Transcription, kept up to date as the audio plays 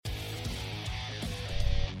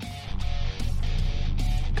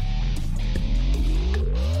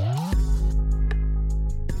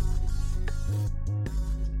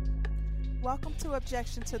welcome to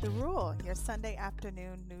Objection to the Rule, your Sunday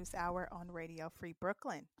afternoon news hour on Radio Free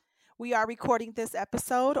Brooklyn. We are recording this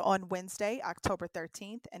episode on Wednesday, October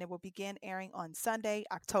 13th, and it will begin airing on Sunday,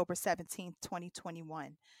 October 17th,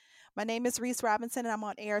 2021. My name is Reese Robinson, and I'm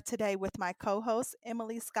on air today with my co hosts,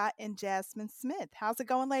 Emily Scott and Jasmine Smith. How's it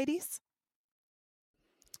going, ladies?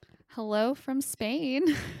 Hello from Spain.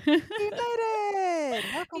 You made it.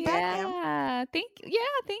 Welcome back, Em.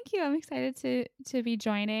 Thank you. I'm excited to be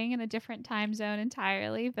joining in a different time zone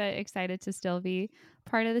entirely, but excited to still be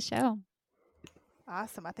part of the show.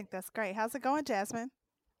 Awesome. I think that's great. How's it going, Jasmine?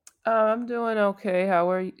 I'm doing okay. How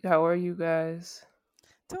are you guys?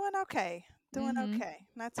 Doing okay. Doing Mhm. okay.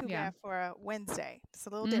 Not too Yeah. bad for a Wednesday. It's a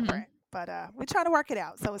little Mhm. different, but we try to work it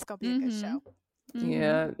out, so it's gonna be a good show.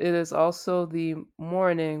 Yeah, it is also the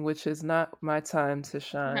morning, which is not my time to Right.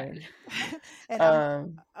 shine. And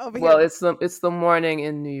I'm over here. Well, it's the morning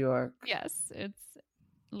in New York. Yes, it's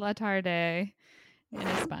La Tarde in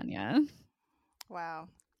España. Wow.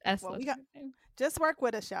 Es Well, la we got tarde. just work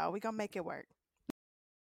with us, y'all. We're gonna make it work.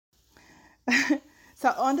 So,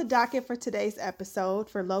 on the docket for today's episode,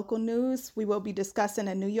 for local news, we will be discussing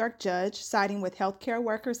a New York judge siding with healthcare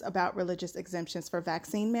workers about religious exemptions for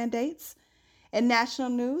vaccine mandates. In national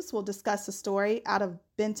news, we'll discuss a story out of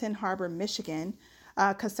Benton Harbor, Michigan,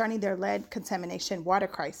 concerning their lead contamination water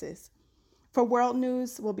crisis. For world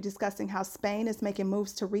news, we'll be discussing how Spain is making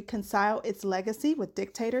moves to reconcile its legacy with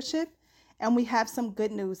dictatorship. And we have some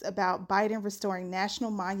good news about Biden restoring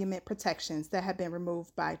national monument protections that have been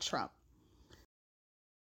removed by Trump.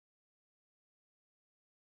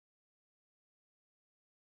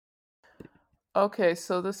 Okay,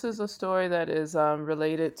 so this is a story that is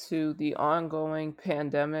related to the ongoing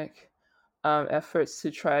pandemic efforts to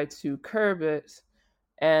try to curb it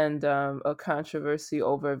and a controversy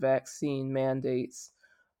over vaccine mandates.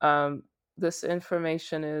 Um, this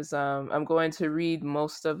information is, I'm going to read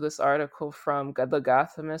most of this article from The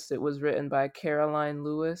Gothamist. It was written by Caroline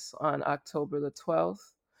Lewis on October the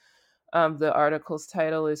 12th. The article's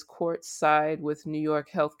title is Courts Side with New York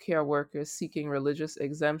Healthcare Workers Seeking Religious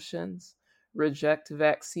Exemptions, Reject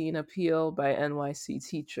Vaccine Appeal by NYC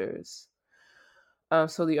Teachers.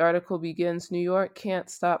 So the article begins, New York can't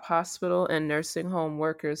stop hospital and nursing home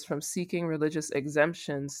workers from seeking religious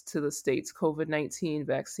exemptions to the state's COVID-19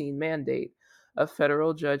 vaccine mandate, a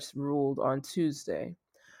federal judge ruled on Tuesday.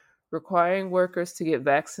 Requiring workers to get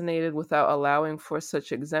vaccinated without allowing for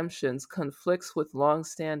such exemptions conflicts with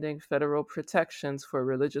longstanding federal protections for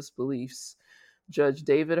religious beliefs, Judge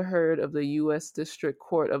David Hurd of the U.S. District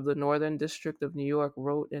Court of the Northern District of New York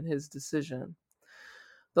wrote in his decision.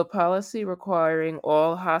 The policy requiring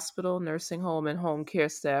all hospital, nursing home, and home care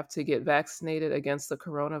staff to get vaccinated against the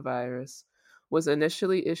coronavirus was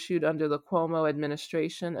initially issued under the Cuomo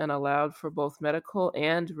administration and allowed for both medical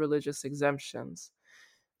and religious exemptions.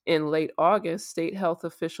 In late August, state health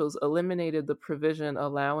officials eliminated the provision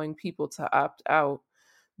allowing people to opt out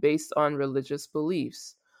based on religious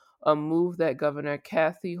beliefs, a move that Governor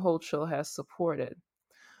Kathy Hochul has supported.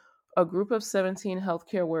 A group of 17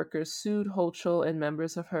 healthcare workers sued Hochul and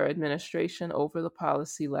members of her administration over the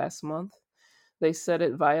policy last month. They said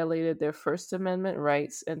it violated their First Amendment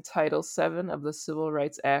rights and Title VII of the Civil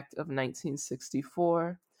Rights Act of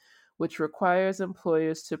 1964, which requires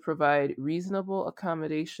employers to provide reasonable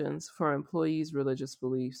accommodations for employees' religious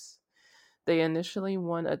beliefs. They initially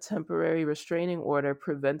won a temporary restraining order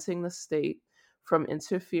preventing the state from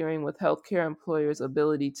interfering with healthcare employers'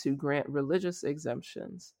 ability to grant religious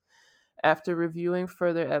exemptions. After reviewing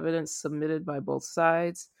further evidence submitted by both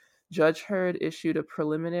sides, Judge Hurd issued a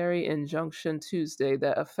preliminary injunction Tuesday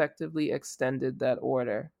that effectively extended that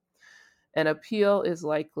order. An appeal is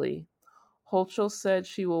likely. Hochul said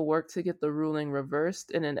she will work to get the ruling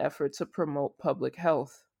reversed in an effort to promote public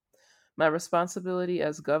health. My responsibility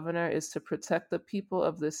as governor is to protect the people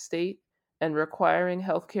of this state, and requiring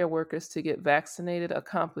healthcare workers to get vaccinated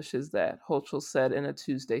accomplishes that, Hochul said in a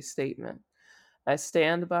Tuesday statement. I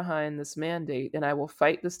stand behind this mandate, and I will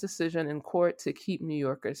fight this decision in court to keep New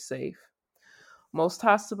Yorkers safe. Most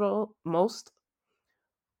hospital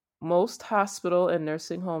and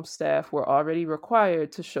nursing home staff were already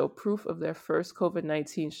required to show proof of their first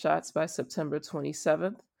COVID-19 shots by September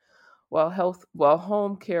 27th, while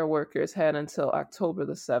home care workers had until October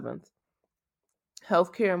the 7th.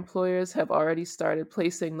 Healthcare employers have already started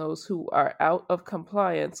placing those who are out of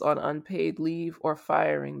compliance on unpaid leave or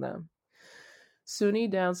firing them.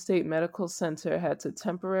 SUNY Downstate Medical Center had to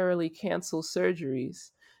temporarily cancel surgeries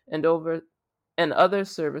and other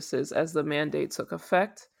services as the mandate took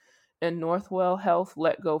effect, and Northwell Health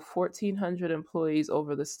let go 1,400 employees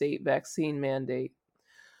over the state vaccine mandate.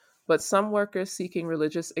 but some workers seeking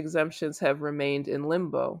religious exemptions have remained in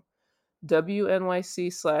limbo.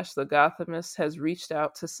 WNYC/The Gothamist has reached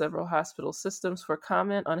out to several hospital systems for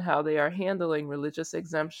comment on how they are handling religious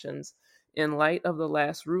exemptions in light of the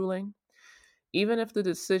last ruling. Even if the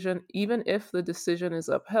decision is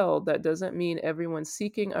upheld, that doesn't mean everyone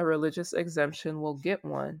seeking a religious exemption will get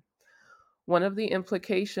one. One of the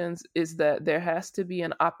implications is that there has to be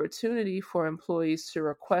an opportunity for employees to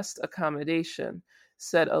request accommodation,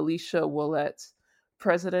 said Alicia Willett,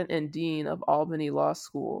 president and dean of Albany Law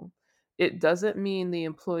School. It doesn't mean the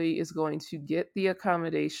employee is going to get the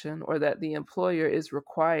accommodation or that the employer is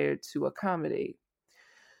required to accommodate.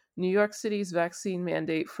 New York City's vaccine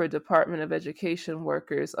mandate for Department of Education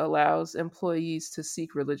workers allows employees to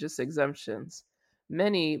seek religious exemptions.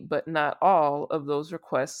 Many, but not all, of those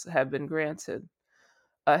requests have been granted.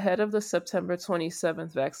 Ahead of the September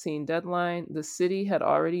 27th vaccine deadline, the city had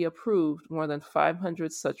already approved more than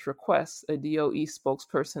 500 such requests, a DOE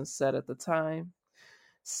spokesperson said at the time.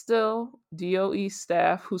 Still, DOE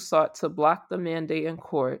staff who sought to block the mandate in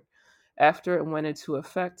court after it went into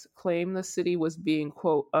effect claimed the city was being,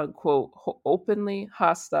 quote unquote, openly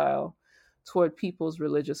hostile toward people's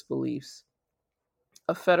religious beliefs.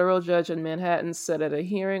 A federal judge in Manhattan said at a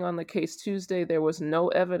hearing on the case Tuesday there was no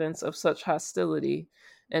evidence of such hostility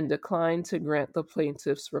and declined to grant the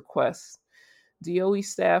plaintiff's request. DOE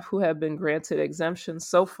staff who have been granted exemptions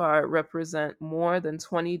so far represent more than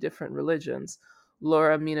 20 different religions,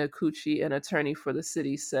 Laura Minacucci, an attorney for the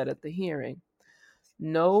city, said at the hearing.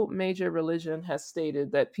 No major religion has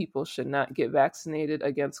stated that people should not get vaccinated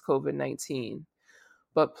against COVID-19.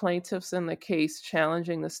 But plaintiffs in the case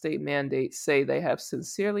challenging the state mandate say they have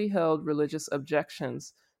sincerely held religious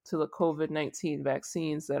objections to the COVID-19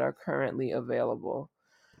 vaccines that are currently available.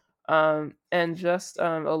 And just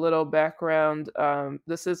a little background,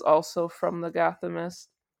 this is also from The Gothamist.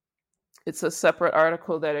 It's a separate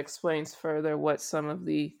article that explains further what some of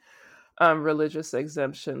the religious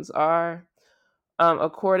exemptions are.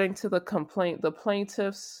 According to the complaint, the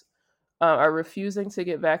plaintiffs are refusing to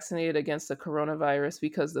get vaccinated against the coronavirus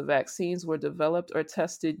because the vaccines were developed or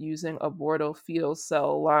tested using aborted fetal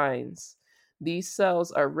cell lines. These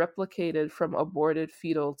cells are replicated from aborted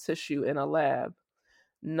fetal tissue in a lab.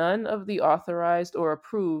 None of the authorized or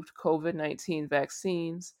approved COVID-19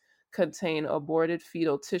 vaccines contain aborted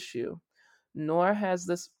fetal tissue, nor has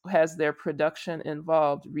their production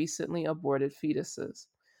involved recently aborted fetuses.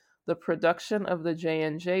 The production of the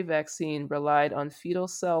J&J vaccine relied on fetal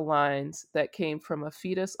cell lines that came from a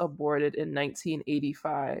fetus aborted in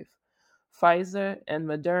 1985. Pfizer and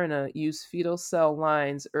Moderna used fetal cell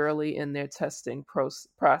lines early in their testing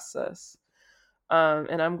process.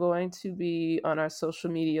 And I'm going to be on our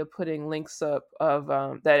social media putting links up of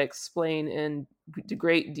that explain in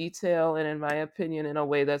great detail and, in my opinion, in a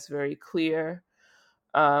way that's very clear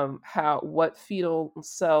what fetal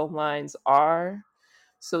cell lines are.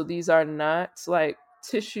 So these are not like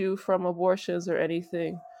tissue from abortions or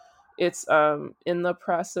anything. It's in the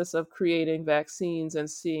process of creating vaccines and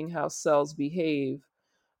seeing how cells behave.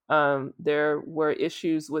 There were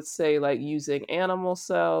issues with, say, like using animal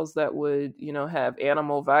cells that would, have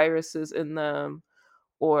animal viruses in them.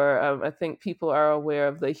 Or I think people are aware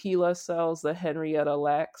of the HeLa cells, the Henrietta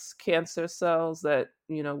Lacks cancer cells that,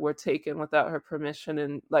 were taken without her permission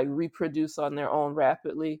and like reproduce on their own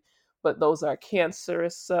rapidly. But those are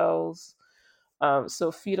cancerous cells.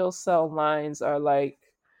 So fetal cell lines are like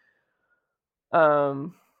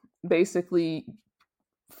basically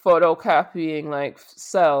photocopying like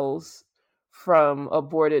cells from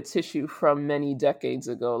aborted tissue from many decades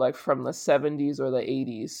ago, like from the 70s or the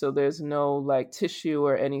 80s. So there's no like tissue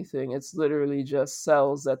or anything. It's literally just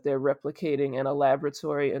cells that they're replicating in a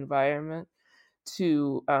laboratory environment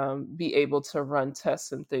to be able to run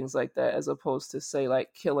tests and things like that, as opposed to, say,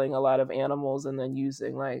 like killing a lot of animals and then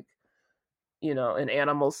using like, an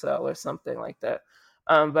animal cell or something like that.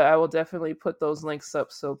 But I will definitely put those links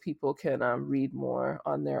up so people can read more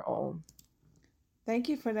on their own. Thank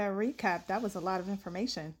you for that recap. That was a lot of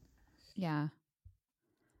information. Yeah.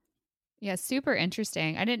 Yeah, super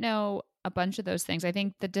interesting. I didn't know a bunch of those things. I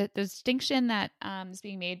think the distinction that is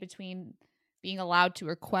being made between being allowed to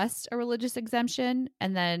request a religious exemption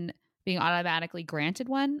and then being automatically granted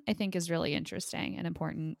one, I think is really interesting and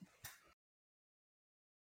important.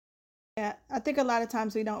 Yeah, I think a lot of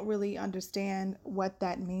times we don't really understand what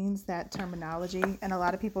that means, that terminology. And a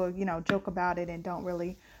lot of people, joke about it and don't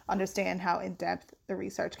really understand how in-depth the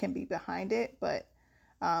research can be behind it. But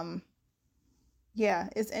yeah,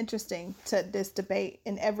 it's interesting to this debate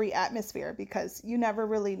in every atmosphere because you never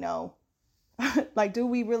really know. Like, do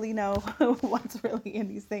we really know what's really in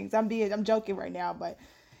these things? I'm joking right now, but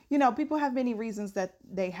people have many reasons that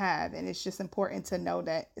they have, and it's just important to know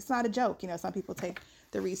that it's not a joke. Some people take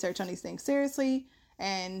the research on these things seriously,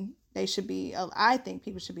 and I think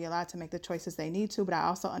people should be allowed to make the choices they need to, but I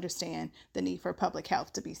also understand the need for public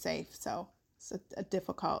health to be safe. So it's a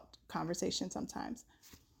difficult conversation sometimes.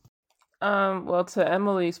 Well, to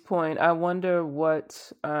Emily's point, I wonder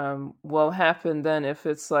what will happen then if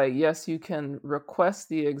it's like, yes, you can request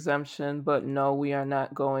the exemption, but no, we are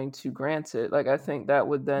not going to grant it. Like, I think that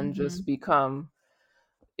would then just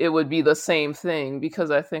it would be the same thing, because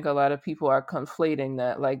I think a lot of people are conflating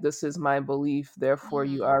that. Like, this is my belief, therefore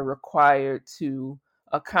you are required to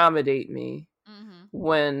accommodate me.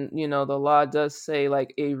 When, the law does say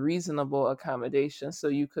like a reasonable accommodation. So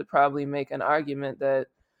you could probably make an argument that,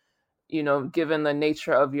 given the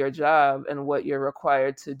nature of your job and what you're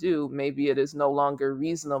required to do, maybe it is no longer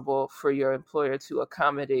reasonable for your employer to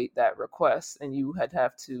accommodate that request, and you would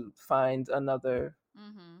have to find another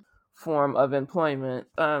form of employment.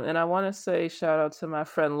 And I want to say shout out to my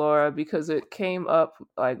friend Laura, because it came up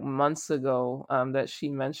like months ago that she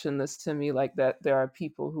mentioned this to me, like that there are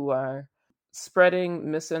people who are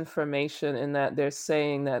spreading misinformation in that they're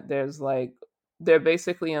saying that they're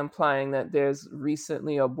basically implying that there's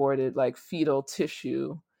recently aborted like fetal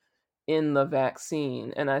tissue in the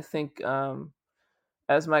vaccine. And I think,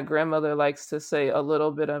 as my grandmother likes to say, a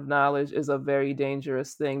little bit of knowledge is a very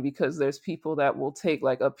dangerous thing, because there's people that will take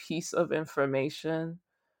like a piece of information,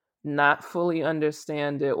 not fully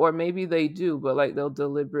understand it, or maybe they do, but like they'll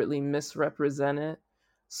deliberately misrepresent it,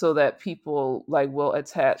 so that people like will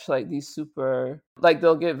attach like these super, like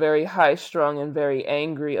they'll get very high strung and very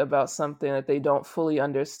angry about something that they don't fully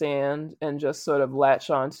understand, and just sort of latch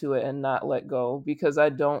onto it and not let go. Because I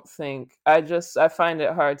find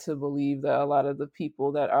it hard to believe that a lot of the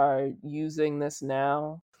people that are using this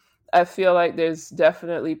now, I feel like there's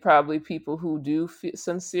definitely probably people who do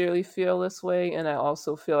sincerely feel this way. And I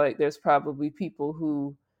also feel like there's probably people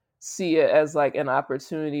who see it as like an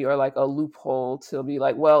opportunity or like a loophole to be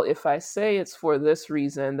like, well, if I say it's for this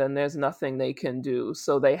reason, then there's nothing they can do.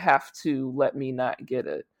 So they have to let me not get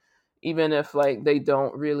it. Even if like they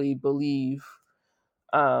don't really believe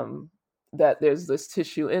that there's this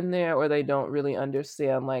tissue in there, or they don't really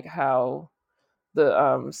understand like how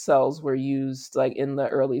the cells were used like in the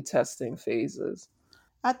early testing phases.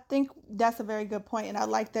 I think that's a very good point, and I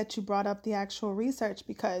like that you brought up the actual research,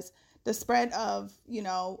 because the spread of,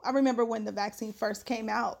 I remember when the vaccine first came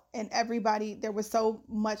out, and there was so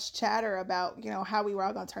much chatter about, how we were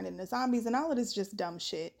all going to turn into zombies and all of this just dumb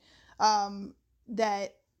shit,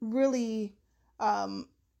 that really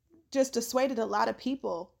just dissuaded a lot of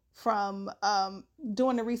people from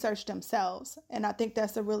doing the research themselves. And I think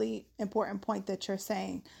that's a really important point that you're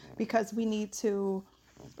saying, because we need to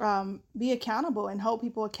be accountable and hold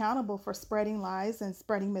people accountable for spreading lies and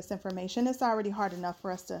spreading misinformation. It's already hard enough for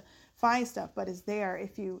us to find stuff, but it's there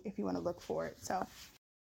if you want to look for it. So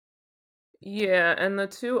yeah, and the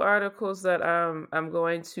two articles that I'm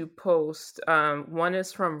going to post, one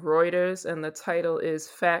is from Reuters, and the title is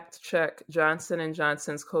 "Fact Check: Johnson &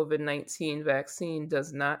 Johnson's COVID-19 vaccine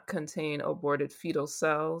does not contain aborted fetal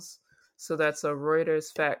cells." So that's a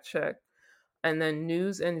Reuters fact check. And then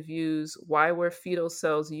News and Views: Why were fetal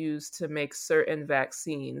cells used to make certain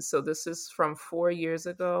vaccines? So this is from 4 years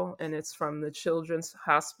ago, and it's from the Children's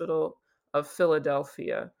Hospital of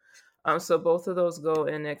Philadelphia. So both of those go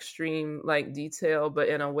in extreme like detail, but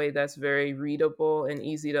in a way that's very readable and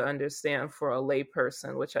easy to understand for a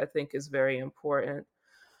layperson, which I think is very important.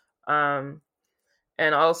 And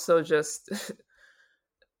also just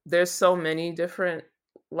there's so many different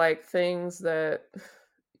like things that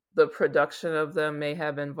the production of them may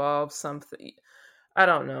have involved something. I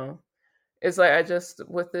don't know. It's like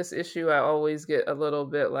with this issue, I always get a little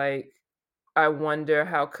bit like, I wonder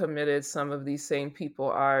how committed some of these same people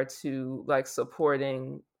are to like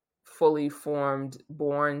supporting fully formed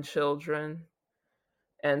born children,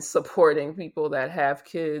 and supporting people that have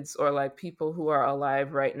kids, or like people who are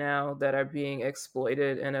alive right now that are being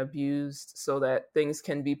exploited and abused so that things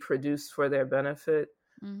can be produced for their benefit.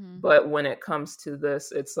 But when it comes to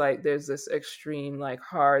this, it's like there's this extreme like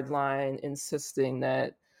hard line insisting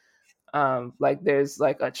that like there's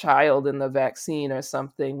like a child in the vaccine or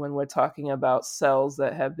something, when we're talking about cells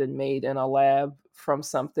that have been made in a lab from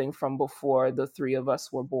something from before the three of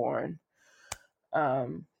us were born.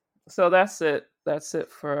 So that's it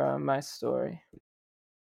for my story.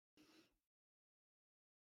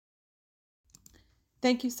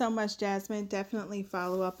 thank you so much, Jasmine. Definitely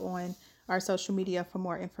follow up on our social media for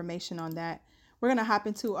more information on that. We're going to hop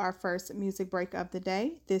into our first music break of the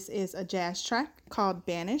day. This is a jazz track called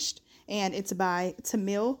Banished, and it's by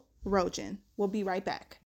Tamil Rojan. We'll be right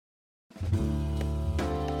back.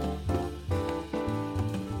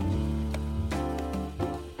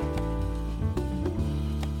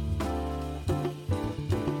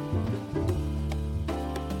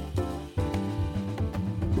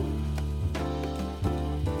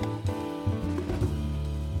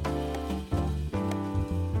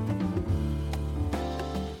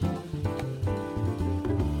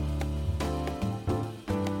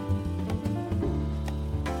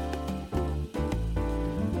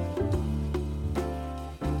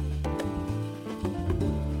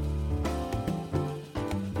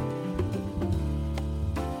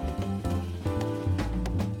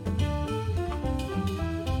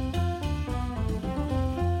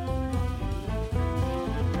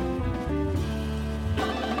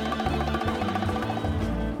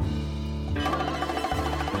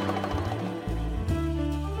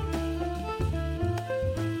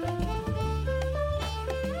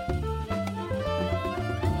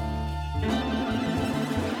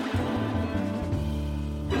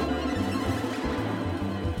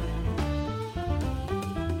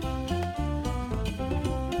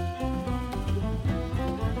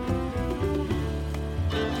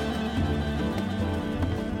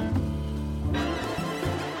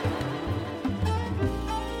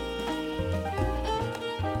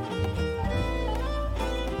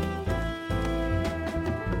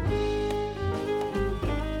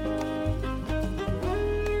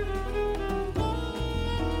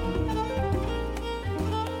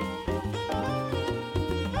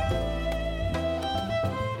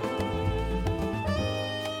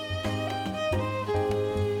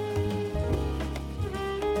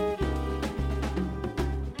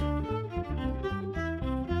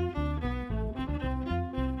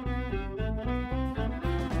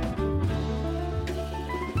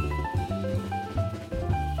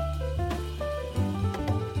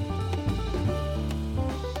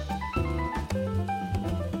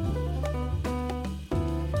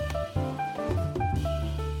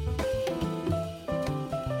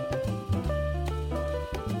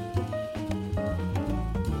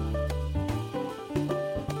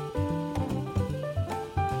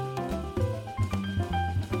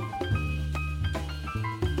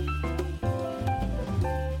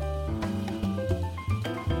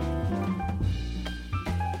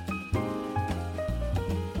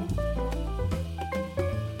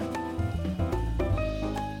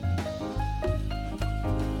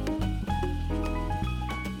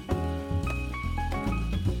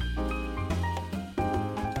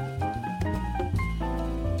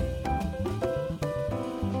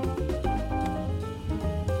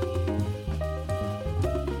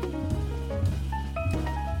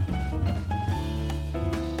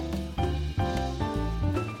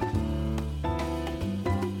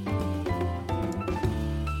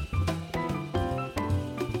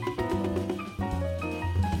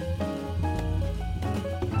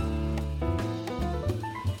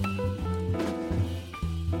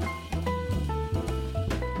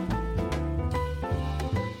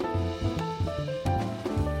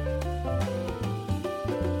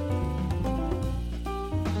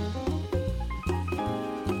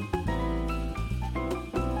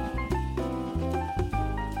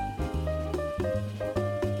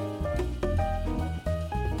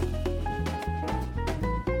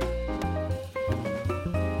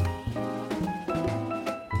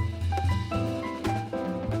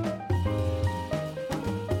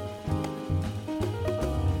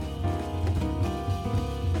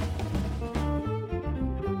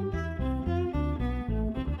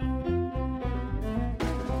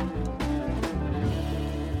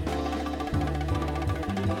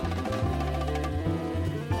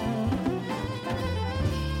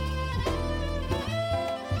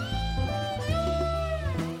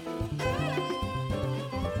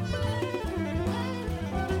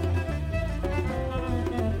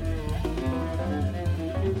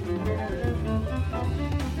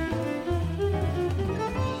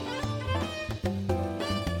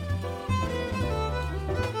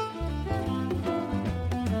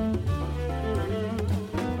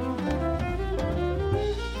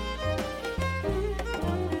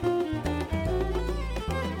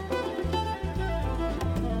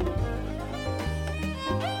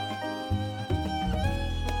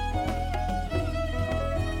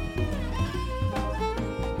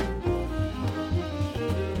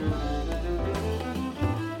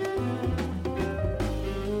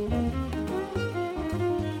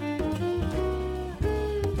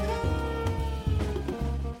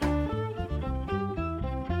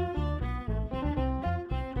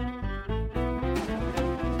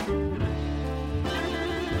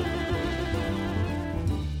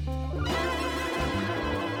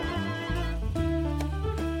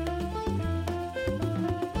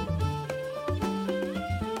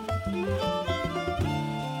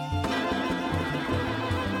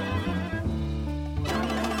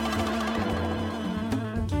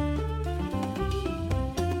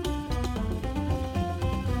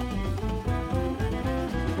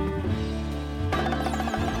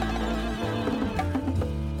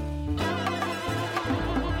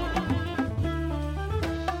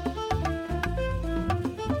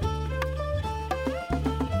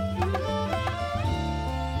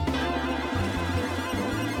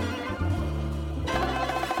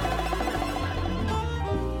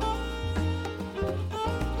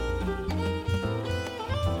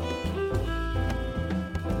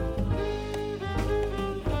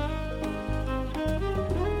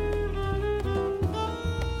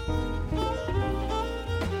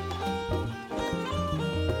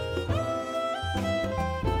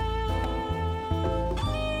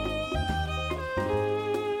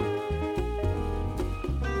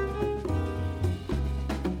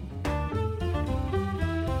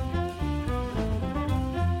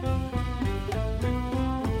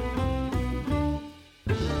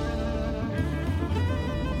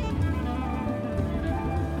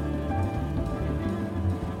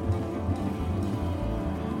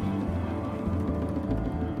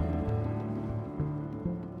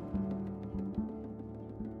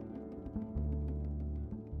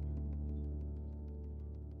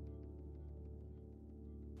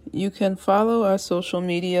 You can follow our social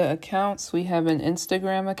media accounts. We have an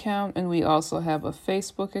Instagram account and we also have a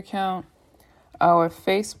Facebook account. Our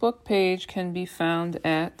Facebook page can be found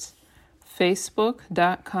at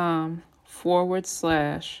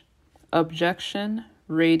facebook.com/Objection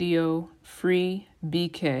Radio Free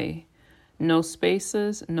BK. No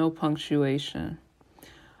spaces, no punctuation.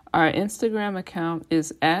 Our Instagram account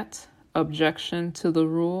is at Objection to the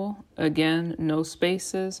Rule. Again, no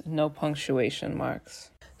spaces, no punctuation marks.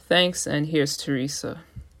 Thanks, and here's Teresa.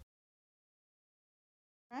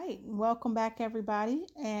 All right, welcome back, everybody,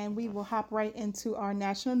 and we will hop right into our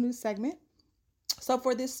national news segment. So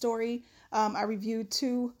for this story, I reviewed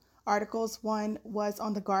two articles. One was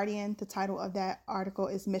on The Guardian. The title of that article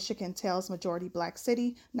is Michigan Tells Majority Black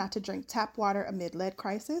City Not to Drink Tap Water Amid Lead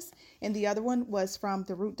Crisis. And the other one was from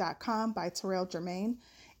TheRoot.com by Terrell Germain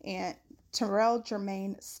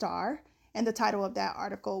Star. And the title of that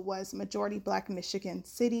article was Majority Black Michigan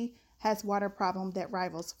City Has Water Problem That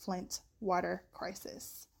Rivals Flint Water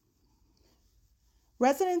Crisis.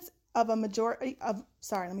 Residents of a majority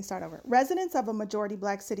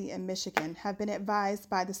black city in Michigan have been advised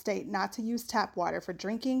by the state not to use tap water for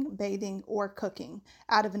drinking, bathing, or cooking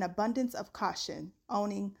out of an abundance of caution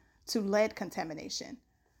owing to lead contamination.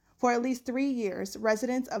 For at least 3 years,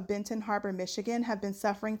 residents of Benton Harbor, Michigan have been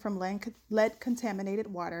suffering from lead-contaminated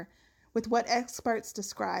water with what experts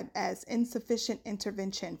describe as insufficient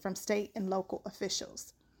intervention from state and local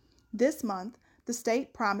officials. This month, the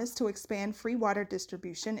state promised to expand free water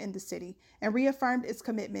distribution in the city and reaffirmed its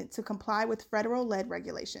commitment to comply with federal lead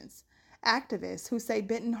regulations. Activists who say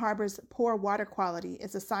Benton Harbor's poor water quality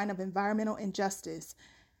is a sign of environmental injustice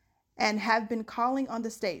and have been calling on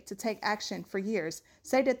the state to take action for years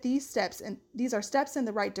say that these are steps in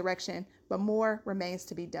the right direction, but more remains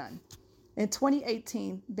to be done. In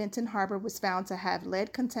 2018, Benton Harbor was found to have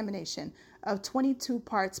lead contamination of 22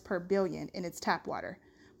 parts per billion in its tap water,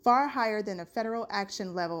 far higher than a federal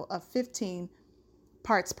action level of 15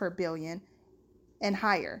 parts per billion and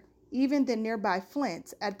higher, even than nearby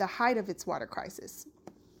Flint at the height of its water crisis.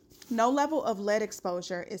 No level of lead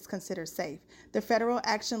exposure is considered safe. The federal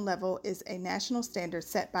action level is a national standard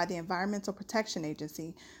set by the Environmental Protection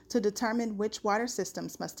Agency to determine which water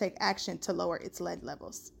systems must take action to lower its lead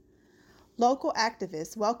levels. Local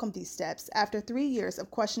activists welcomed these steps after 3 years of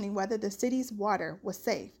questioning whether the city's water was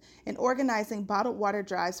safe and organizing bottled water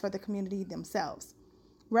drives for the community themselves.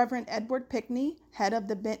 Reverend Edward Pickney, head of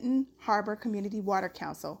the Benton Harbor Community Water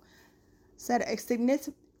Council, said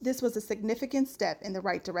this was a significant step in the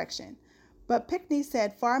right direction. But Pickney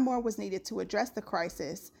said far more was needed to address the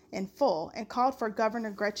crisis in full and called for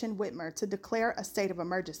Governor Gretchen Whitmer to declare a state of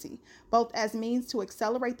emergency, both as means to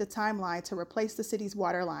accelerate the timeline to replace the city's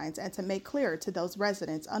water lines and to make clear to those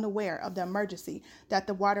residents unaware of the emergency that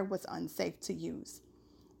the water was unsafe to use.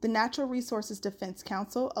 The Natural Resources Defense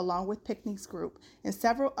Council, along with Pickney's group and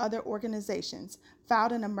several other organizations,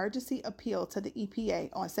 filed an emergency appeal to the EPA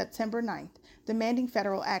on September 9th, demanding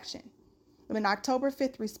federal action. In an October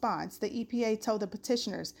 5th response, the EPA told the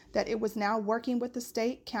petitioners that it was now working with the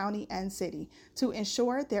state, county, and city to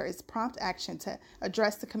ensure there is prompt action to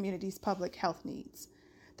address the community's public health needs.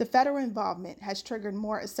 The federal involvement has triggered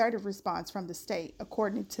more assertive response from the state,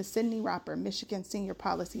 according to Sidney Roper, Michigan senior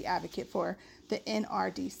policy advocate for the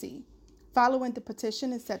NRDC. Following the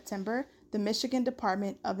petition in September, the Michigan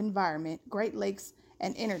Department of Environment, Great Lakes,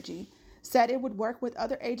 and Energy said it would work with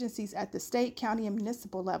other agencies at the state, county, and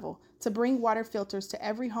municipal level to bring water filters to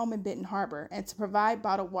every home in Benton Harbor and to provide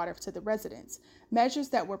bottled water to the residents, measures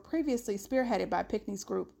that were previously spearheaded by Pickney's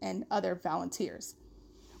group and other volunteers.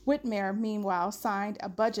 Whitmer, meanwhile, signed a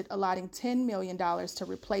budget allotting $10 million to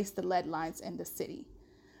replace the lead lines in the city.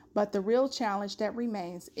 But the real challenge that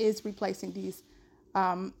remains is replacing these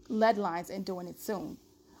lead lines and doing it soon.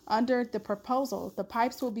 Under the proposal, the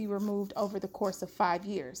pipes will be removed over the course of 5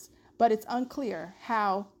 years, but it's unclear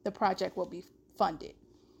how the project will be funded.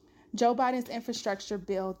 Joe Biden's infrastructure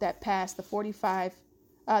bill that passed that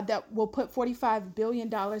will put $45 billion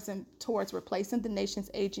towards replacing the nation's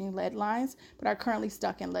aging lead lines, but are currently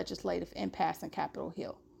stuck in legislative impasse in Capitol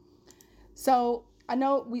Hill. So I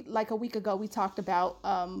know a week ago, we talked about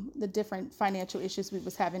the different financial issues we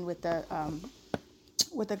was having with the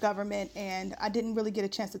government, and I didn't really get a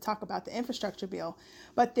chance to talk about the infrastructure bill,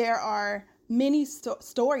 but there are many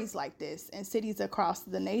stories like this in cities across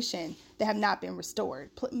the nation that have not been restored.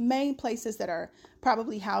 Main places that are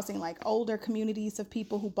probably housing like older communities of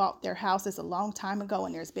people who bought their houses a long time ago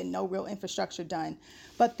and there's been no real infrastructure done.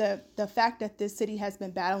 But the fact that this city has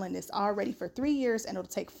been battling this already for 3 years and it'll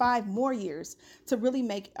take 5 more years to really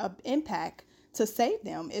make an impact to save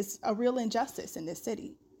them is a real injustice in this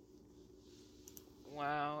city.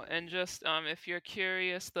 Wow. And just if you're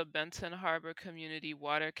curious, the Benton Harbor Community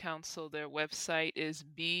Water Council, their website is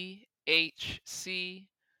bhcwc.org.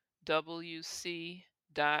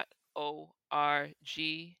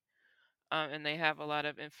 And they have a lot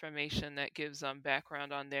of information that gives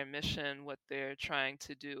background on their mission, what they're trying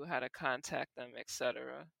to do, how to contact them,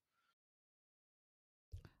 etc.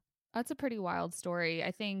 That's a pretty wild story.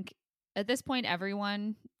 I think at this point,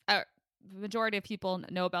 everyone, the majority of people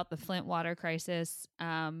know about the Flint water crisis,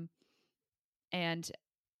 and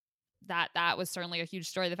that was certainly a huge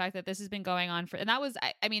story. The fact that this has been going on and that was,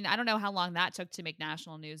 I mean, I don't know how long that took to make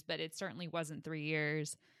national news, but it certainly wasn't 3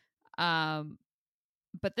 years.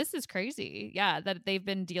 But this is crazy. Yeah, that they've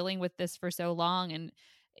been dealing with this for so long, and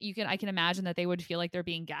I can imagine that they would feel like they're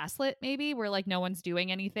being gaslit, maybe, where like no one's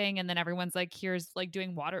doing anything, and then everyone's like, here's like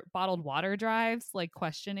doing bottled water drives, like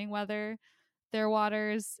questioning whether their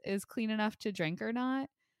waters is clean enough to drink or not.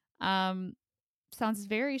 Sounds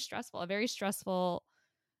very stressful, a very stressful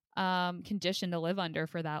condition to live under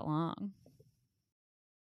for that long.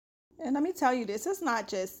 And let me tell you, this is not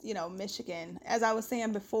just, Michigan. As I was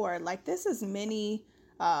saying before, like this is many,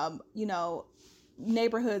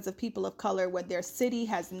 neighborhoods of people of color where their city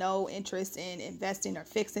has no interest in investing or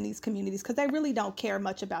fixing these communities because they really don't care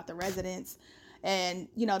much about the residents. And,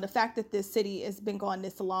 the fact that this city has been going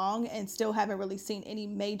this long and still haven't really seen any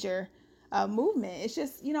major movement, it's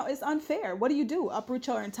just, it's unfair. What do? Uproot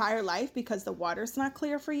your entire life because the water's not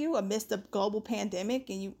clear for you amidst a global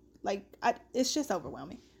pandemic, and it's just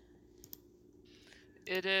overwhelming.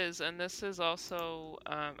 It is, and this is also,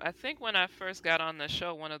 I think when I first got on the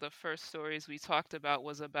show, one of the first stories we talked about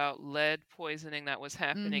was about lead poisoning that was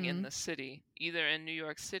happening in the city, either in New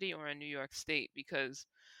York City or in New York State, because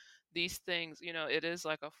these things, it is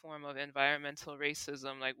like a form of environmental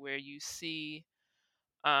racism, like where you see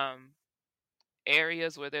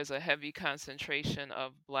areas where there's a heavy concentration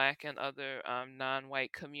of Black and other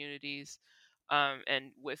non-white communities,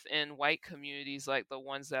 and within white communities, like the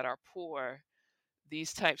ones that are poor,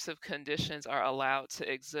 these types of conditions are allowed to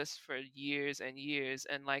exist for years and years.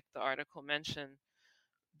 And like the article mentioned,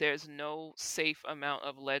 there's no safe amount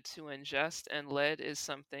of lead to ingest, and lead is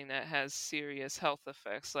something that has serious health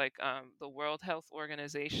effects. Like the World Health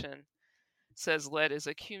Organization says lead is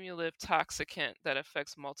a cumulative toxicant that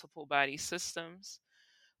affects multiple body systems.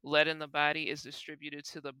 Lead in the body is distributed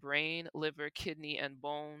to the brain, liver, kidney, and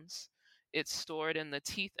bones. It's stored in the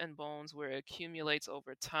teeth and bones where it accumulates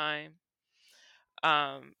over time.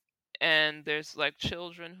 And there's like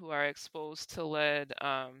children who are exposed to lead,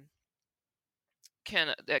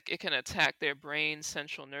 it can attack their brain,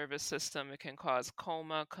 central nervous system. It can cause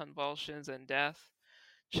coma, convulsions, and death.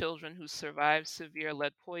 Children who survive severe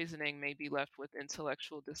lead poisoning may be left with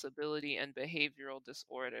intellectual disability and behavioral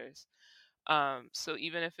disorders. So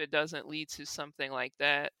even if it doesn't lead to something like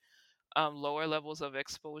that, lower levels of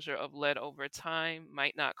exposure of lead over time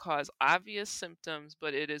might not cause obvious symptoms,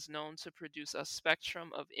 but it is known to produce a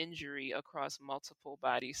spectrum of injury across multiple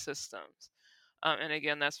body systems. And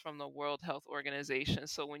again, that's from the World Health Organization.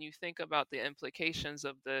 So when you think about the implications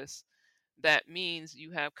of this, that means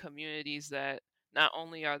you have communities that not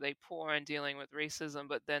only are they poor and dealing with racism,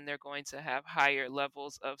 but then they're going to have higher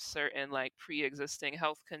levels of certain like pre-existing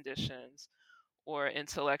health conditions or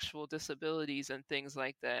intellectual disabilities and things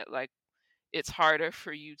like that. Like it's harder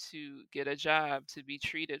for you to get a job, to be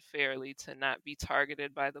treated fairly, to not be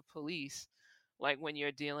targeted by the police, like when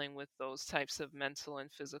you're dealing with those types of mental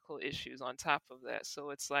and physical issues on top of that. So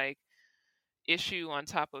it's like issue on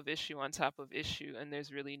top of issue on top of issue, and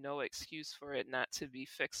there's really no excuse for it not to be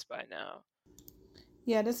fixed by now.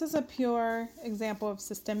 Yeah, this is a pure example of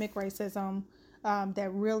systemic racism that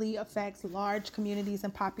really affects large communities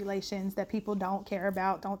and populations that people don't care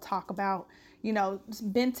about, don't talk about.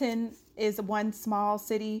 Benton is one small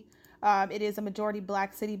city. It is a majority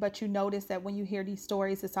Black city, but you notice that when you hear these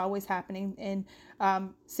stories, it's always happening in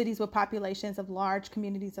cities with populations of large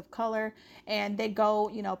communities of color. And they go,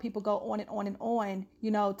 people go on and on and on,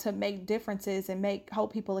 to make differences and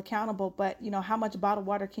hold people accountable. But, how much bottled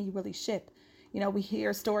water can you really ship? We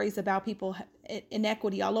hear stories about people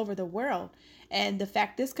inequity all over the world. And the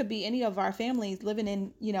fact this could be any of our families living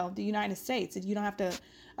in, the United States. You don't have to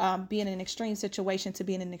be in an extreme situation to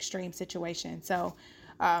be in an extreme situation. So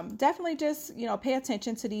definitely just, pay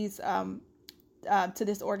attention to these to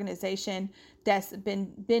this organization that's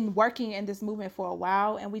been working in this movement for a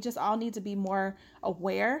while. And we just all need to be more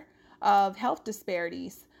aware of health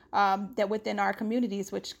disparities that within our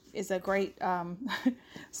communities, which is a great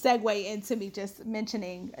segue into me just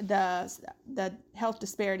mentioning the health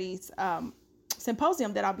disparities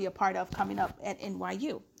symposium that I'll be a part of coming up at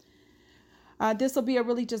NYU. This will be a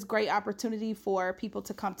really just great opportunity for people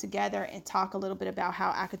to come together and talk a little bit about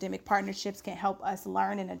how academic partnerships can help us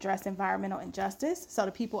learn and address environmental injustice. So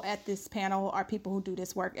the people at this panel are people who do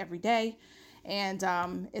this work every day. And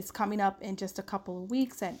it's coming up in just a couple of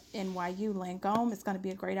weeks at NYU Langone. It's going to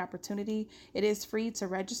be a great opportunity. It is free to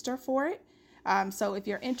register for it. So if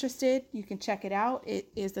you're interested, you can check it out. It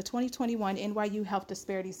is the 2021 NYU Health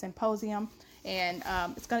Disparities Symposium. And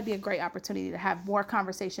it's going to be a great opportunity to have more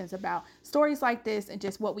conversations about stories like this and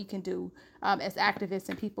just what we can do as activists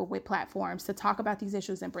and people with platforms to talk about these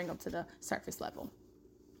issues and bring them to the surface level.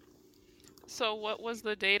 So what was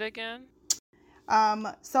the date again?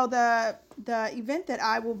 So the event that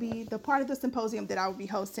I will be, the part of the symposium that I will be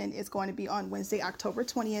hosting is going to be on Wednesday, October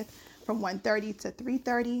 20th from 1:30 to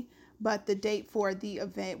 3:30. But the date for the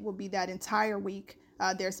event will be that entire week.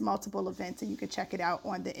 There's multiple events, and you can check it out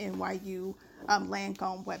on the NYU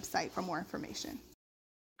Langone website for more information.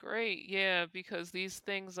 Great. Yeah, because these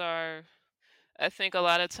things are, I think a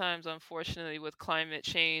lot of times, unfortunately, with climate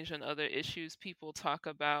change and other issues, people talk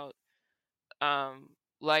about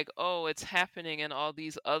like, oh, it's happening in all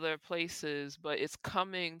these other places, but it's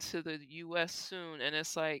coming to the US soon. And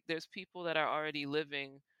it's like there's people that are already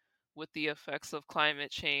living with the effects of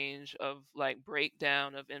climate change, of like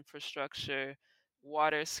breakdown of infrastructure,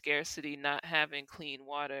 water scarcity, not having clean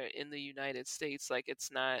water in the United States. Like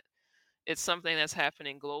it's something that's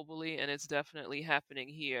happening globally, and it's definitely happening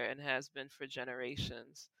here and has been for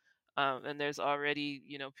generations. And there's already,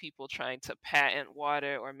 people trying to patent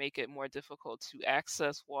water or make it more difficult to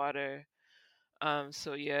access water.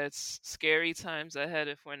 So yeah, it's scary times ahead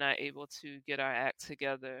if we're not able to get our act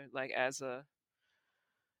together, like as a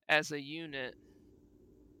unit.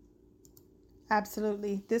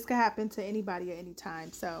 Absolutely. This could happen to anybody at any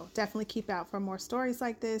time. So definitely keep out for more stories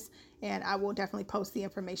like this. And I will definitely post the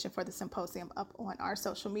information for the symposium up on our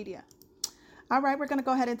social media. All right, we're going to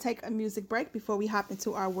go ahead and take a music break before we hop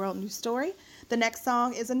into our world news story. The next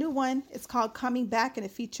song is a new one. It's called Coming Back, and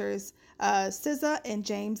it features SZA and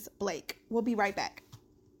James Blake. We'll be right back.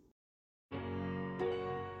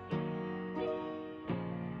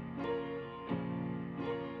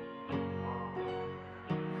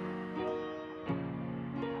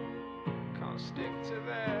 Stick to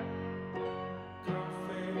that.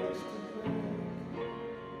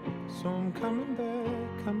 So I'm coming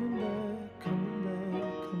back, coming back, coming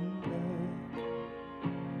back, coming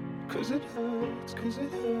back. 'Cause it hurts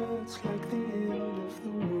like the end of the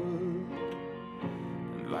world.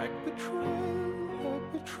 And like betrayal of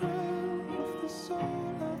the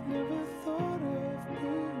soul I've never thought of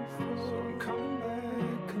before. So I'm coming back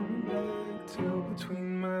till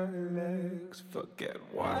between my legs. Forget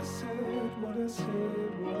what I said, what I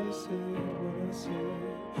said, what I said, what I said.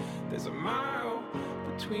 There's a mile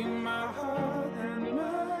between my heart and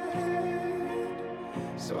my head.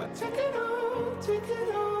 So I take it all, take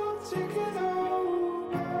it all, take it all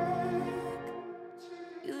back.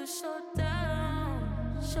 You show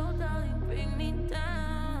down, you bring me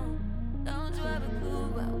down. Don't you have a clue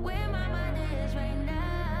about where my mind is right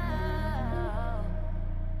now?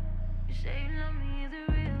 You say you love me, is it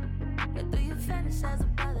real? Or do you fantasize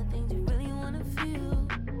about the things you really wanna feel?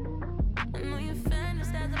 I know you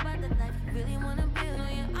fantasize about the life you really wanna build. Know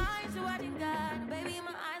your eyes are watching God, baby,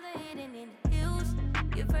 my eyes are hidden in the hills.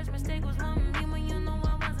 Your first mistake was wanting me when you know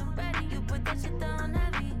I wasn't ready. You put that shit down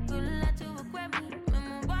heavy, couldn't let you regret me.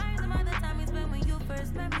 Memoirs about the time you spent when you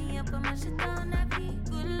first met me. I put my shit down heavy,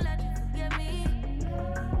 couldn't let you forget me.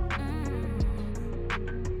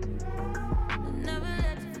 Never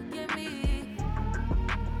let you forget me.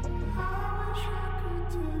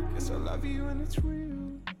 Guess I love you and it's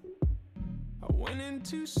real. I went in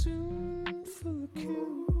too soon for the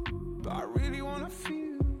kill, but I really wanna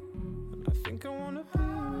feel, and I think I wanna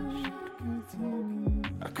build.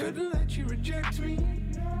 I couldn't let you reject me,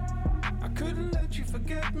 I couldn't let you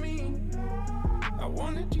forget me. I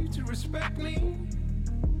wanted you to respect me,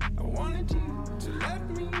 I wanted you to let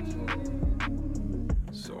me in.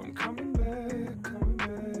 So I'm coming back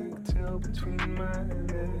till between my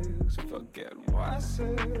legs. Forget what I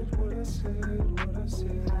said, what I said, what I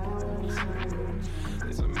said, what I said.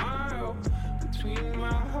 There's a mile between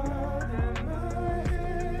my heart and my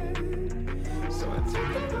head. So I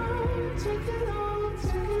take it all, take it all,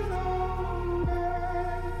 take it all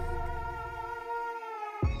back.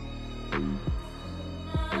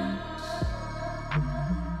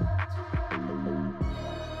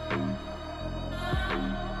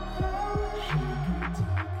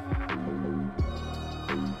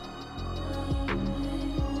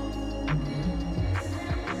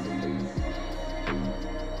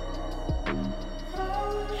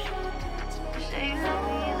 Say you love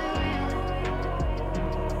me, is it real?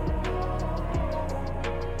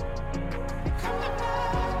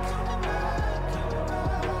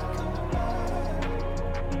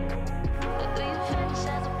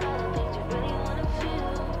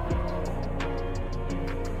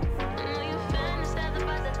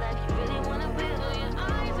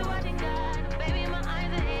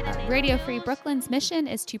 Radio Free Brooklyn's mission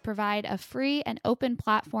is to provide a free and open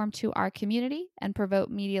platform to our community and promote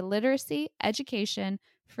media literacy, education,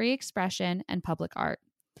 free expression, and public art.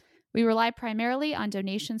 We rely primarily on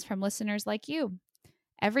donations from listeners like you.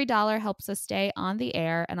 Every dollar helps us stay on the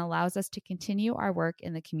air and allows us to continue our work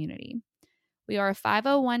in the community. We are a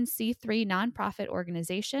 501c3 nonprofit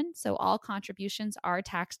organization, so all contributions are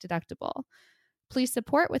tax deductible. Please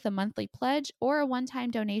support with a monthly pledge or a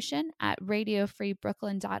one-time donation at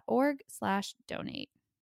radiofreebrooklyn.org/donate.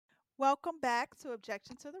 Welcome back to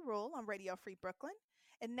Objection to the Rule on Radio Free Brooklyn.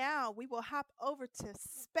 And now we will hop over to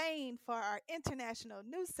Spain for our international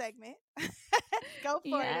news segment. Go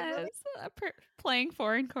for it, Emily. Playing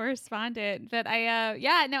foreign correspondent. But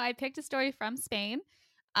I picked a story from Spain.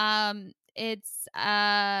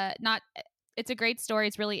 It's a great story.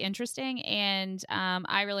 It's really interesting, and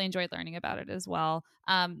I really enjoyed learning about it as well.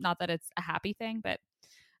 Not that it's a happy thing, but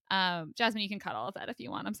Jasmine, you can cut all of that if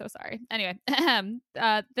you want. I'm so sorry. Anyway,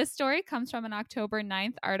 this story comes from an October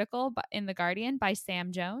 9th article in The Guardian by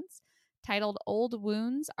Sam Jones, titled "Old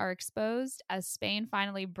Wounds Are Exposed as Spain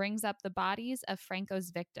Finally Brings Up the Bodies of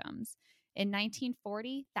Franco's Victims." In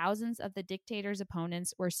 1940, thousands of the dictator's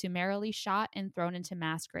opponents were summarily shot and thrown into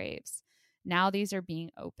mass graves. Now these are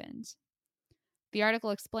being opened. The article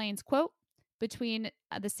explains, quote, between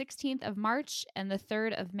the 16th of March and the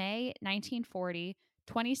 3rd of May, 1940,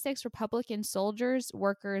 26 Republican soldiers,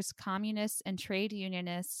 workers, communists, and trade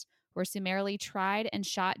unionists were summarily tried and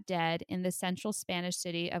shot dead in the central Spanish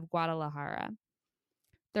city of Guadalajara.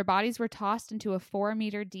 Their bodies were tossed into a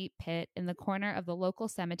 4-meter deep pit in the corner of the local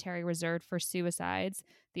cemetery reserved for suicides,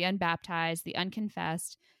 the unbaptized, the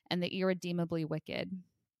unconfessed, and the irredeemably wicked.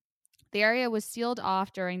 The area was sealed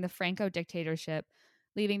off during the Franco dictatorship,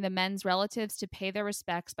 leaving the men's relatives to pay their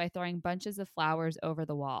respects by throwing bunches of flowers over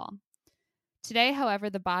the wall. Today, however,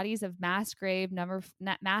 the bodies of mass grave number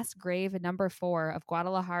 4 of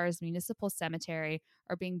Guadalajara's municipal cemetery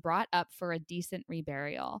are being brought up for a decent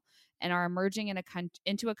reburial and are emerging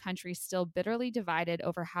into a country still bitterly divided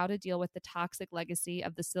over how to deal with the toxic legacy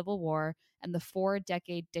of the Civil War and the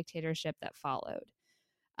 4-decade dictatorship that followed.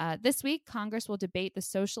 This week, Congress will debate the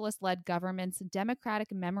socialist-led government's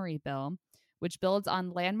Democratic Memory Bill, which builds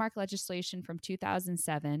on landmark legislation from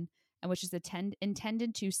 2007 and which is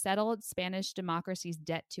intended to settle Spanish democracy's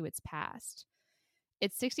debt to its past.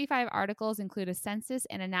 Its 65 articles include a census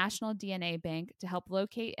and a national DNA bank to help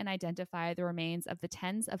locate and identify the remains of the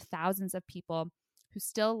tens of thousands of people who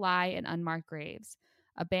still lie in unmarked graves,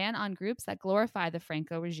 a ban on groups that glorify the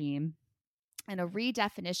Franco regime, and a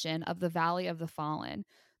redefinition of the Valley of the Fallen,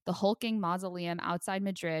 the hulking mausoleum outside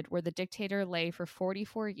Madrid where the dictator lay for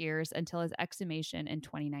 44 years until his exhumation in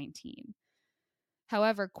 2019.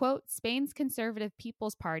 However, quote, Spain's Conservative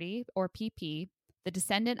People's Party, or PP, the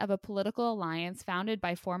descendant of a political alliance founded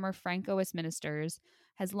by former Francoist ministers,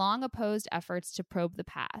 has long opposed efforts to probe the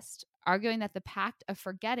past, arguing that the pact of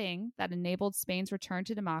forgetting that enabled Spain's return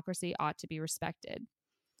to democracy ought to be respected.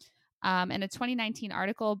 And a 2019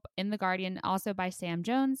 article in The Guardian, also by Sam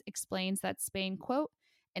Jones, explains that Spain, quote,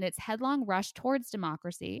 in its headlong rush towards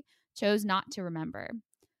democracy, chose not to remember.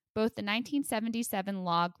 Both the 1977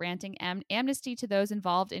 law granting amnesty to those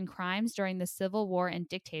involved in crimes during the Civil War and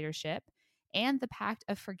dictatorship and the Pact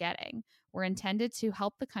of Forgetting were intended to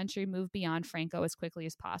help the country move beyond Franco as quickly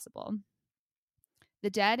as possible. The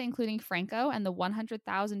dead, including Franco and the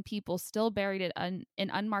 100,000 people still buried in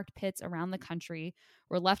unmarked pits around the country,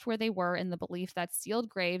 were left where they were in the belief that sealed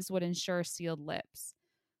graves would ensure sealed lips.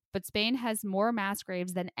 But Spain has more mass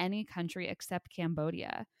graves than any country except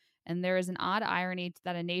Cambodia. And there is an odd irony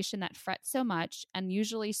that a nation that frets so much, and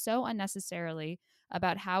usually so unnecessarily,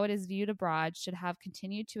 about how it is viewed abroad should have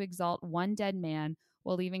continued to exalt one dead man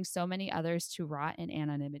while leaving so many others to rot in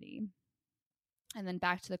anonymity. And then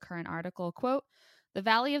back to the current article, quote, the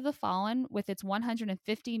Valley of the Fallen, with its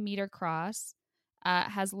 150-meter cross,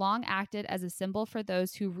 has long acted as a symbol for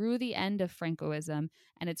those who rue the end of Francoism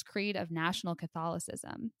and its creed of national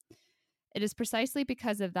Catholicism. It is precisely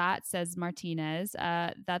because of that, says Martinez,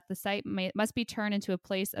 that the site must be turned into a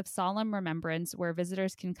place of solemn remembrance where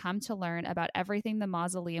visitors can come to learn about everything the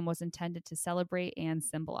mausoleum was intended to celebrate and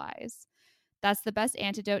symbolize. That's the best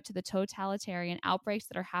antidote to the totalitarian outbreaks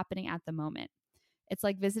that are happening at the moment. It's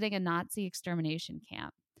like visiting a Nazi extermination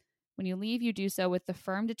camp. When you leave, you do so with the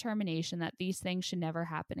firm determination that these things should never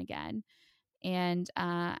happen again. And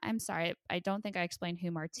I'm sorry, I don't think I explained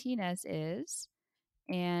who Martinez is.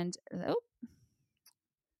 And,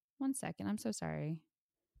 one second, I'm so sorry.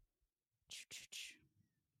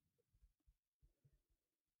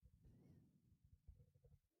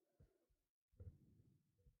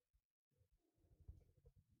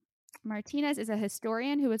 Martinez is a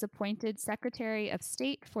historian who was appointed Secretary of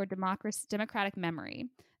State for Democratic Memory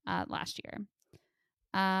last year.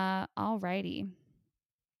 Alrighty.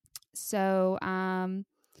 So,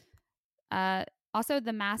 also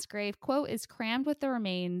the mass grave, quote, is crammed with the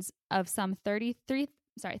remains of some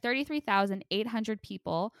 33,800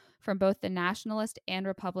 people from both the nationalist and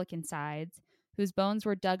Republican sides, whose bones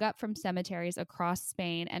were dug up from cemeteries across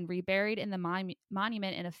Spain and reburied in the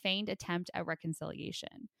monument in a feigned attempt at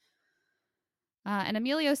reconciliation. And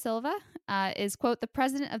Emilio Silva is, quote, the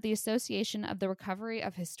president of the Association of the Recovery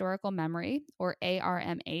of Historical Memory, or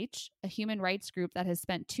ARMH, a human rights group that has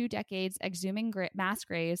spent 2 decades exhuming mass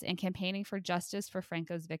graves and campaigning for justice for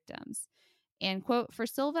Franco's victims. And, quote, for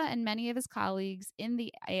Silva and many of his colleagues in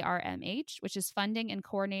the ARMH, which is funding and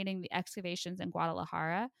coordinating the excavations in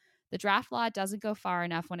Guadalajara, the draft law doesn't go far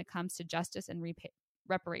enough when it comes to justice and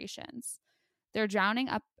reparations. They're drawing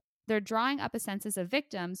up a census of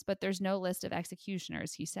victims, but there's no list of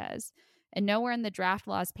executioners, he says. And nowhere in the draft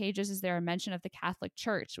law's pages is there a mention of the Catholic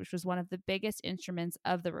Church, which was one of the biggest instruments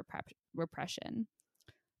of the repression.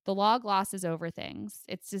 The law glosses over things.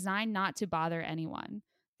 It's designed not to bother anyone.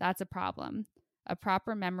 That's a problem. A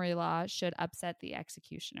proper memory law should upset the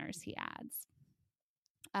executioners, he adds.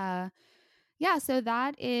 So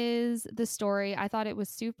that is the story. I thought it was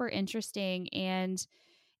super interesting, and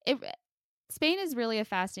Spain is really a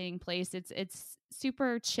fascinating place. It's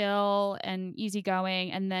super chill and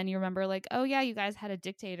easygoing, and then you remember, like, oh yeah, you guys had a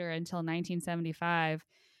dictator until 1975.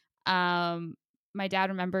 My dad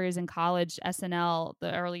remembers in college SNL,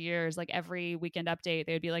 the early years, like every weekend update,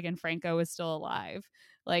 they would be like, and Franco was still alive,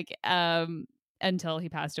 like until he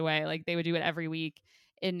passed away. Like they would do it every week,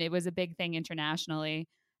 and it was a big thing internationally.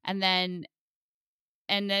 And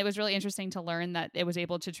it was really interesting to learn that it was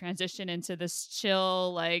able to transition into this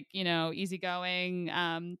chill, like, easygoing,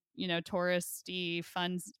 touristy,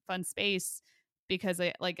 fun space, because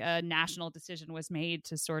a national decision was made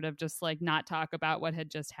to sort of just like not talk about what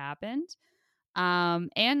had just happened.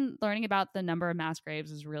 And learning about the number of mass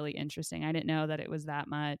graves was really interesting. I didn't know that it was that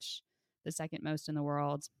much, the second most in the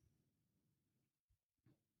world.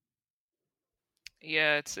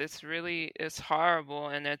 Yeah, it's horrible,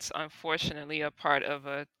 and it's unfortunately a part of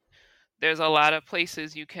there's a lot of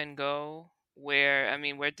places you can go where, I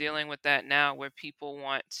mean, we're dealing with that now, where people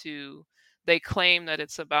they claim that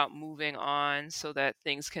it's about moving on so that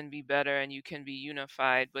things can be better and you can be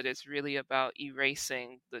unified, but it's really about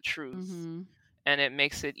erasing the truth. Mm-hmm. And it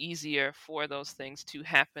makes it easier for those things to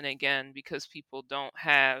happen again because people don't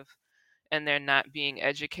have, and they're not being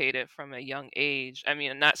educated from a young age. I mean,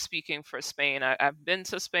 I'm not speaking for Spain. I've been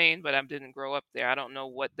to Spain, but I didn't grow up there. I don't know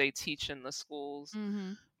what they teach in the schools.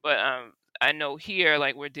 Mm-hmm. But I know here,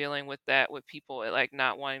 like, we're dealing with that, with people like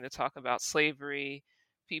not wanting to talk about slavery,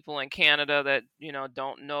 people in Canada that,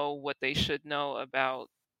 don't know what they should know about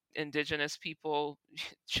indigenous people,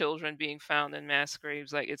 children being found in mass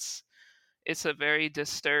graves. Like, it's a very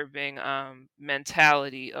disturbing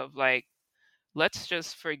mentality of, like, let's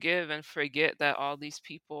just forgive and forget that all these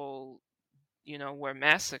people, were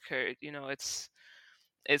massacred.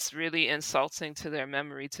 It's really insulting to their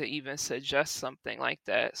memory to even suggest something like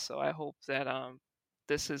that. So I hope that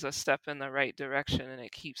this is a step in the right direction and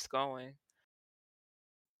it keeps going.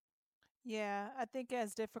 Yeah, I think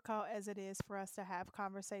as difficult as it is for us to have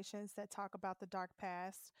conversations that talk about the dark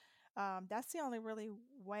past, that's the only really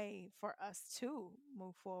way for us to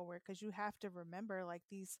move forward, because you have to remember, like,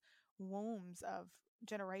 these wombs of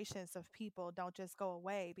generations of people don't just go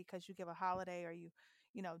away because you give a holiday or you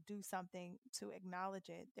do something to acknowledge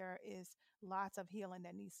it. There is lots of healing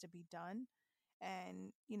that needs to be done,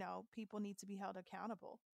 and people need to be held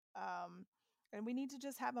accountable. Um, and we need to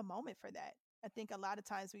just have a moment for that. I think a lot of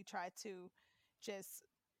times we try to just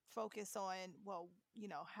focus on, well,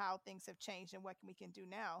 how things have changed and what we can do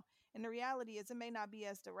now. And the reality is, it may not be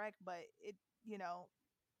as direct, but you know,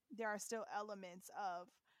 there are still elements of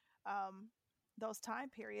um, those time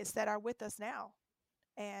periods that are with us now.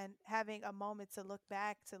 And having a moment to look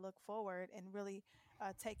back, to look forward, and really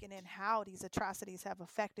taking in how these atrocities have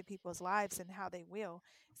affected people's lives and how they will.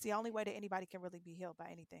 It's the only way that anybody can really be healed by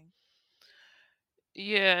anything.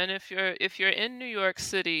 Yeah, and if you're in New York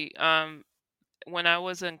City, when I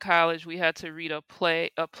was in college, we had to read a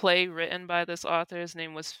play written by this author. His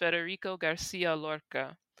name was Federico Garcia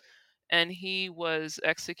Lorca, and he was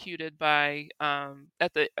executed by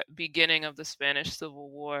at the beginning of the Spanish Civil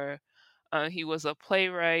War. He was a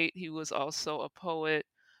playwright. He was also a poet.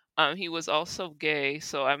 He was also gay,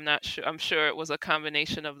 so I'm not sure. I'm sure it was a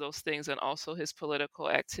combination of those things, and also his political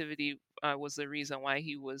activity was the reason why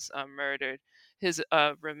he was murdered. His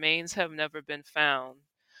remains have never been found,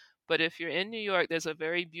 But if you're in New York, there's a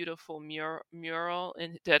very beautiful mural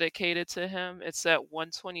dedicated to him. It's at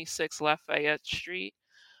 126 Lafayette Street.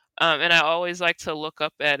 And I always like to look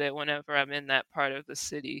up at it whenever I'm in that part of the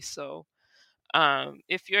city. So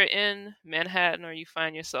if you're in Manhattan or you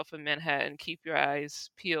find yourself in Manhattan, keep your eyes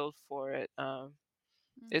peeled for it.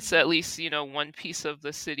 It's at least, one piece of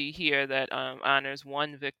the city here that honors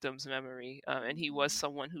one victim's memory. And he was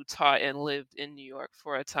someone who taught and lived in New York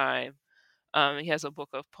for a time. He has a book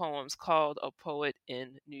of poems called A Poet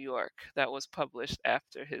in New York that was published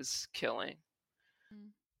after his killing.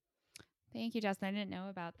 Thank you, Justin. I didn't know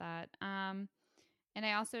about that. And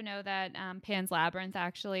I also know that Pan's Labyrinth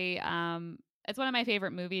actually, it's one of my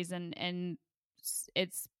favorite movies, and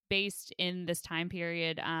it's based in this time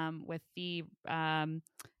period with the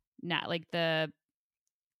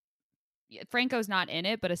Franco's not in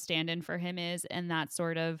it, but a stand-in for him is, and that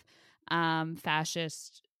sort of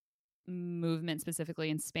fascist movement, specifically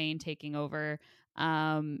in Spain, taking over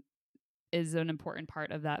is an important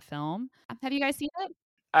part of that film. Have you guys seen it?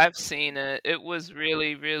 I've seen it. It was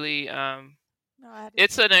really, really No, I didn't.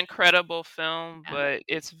 it's an incredible film, but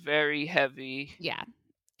it's very heavy. Yeah.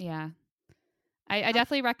 I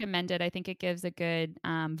definitely recommend it. I think it gives a good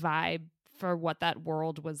vibe for what that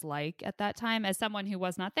world was like at that time. As someone who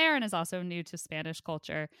was not there and is also new to Spanish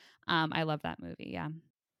culture, I love that movie. Yeah.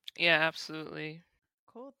 Yeah, absolutely.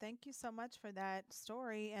 Cool. Thank you so much for that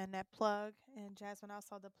story and that plug. And Jasmine, I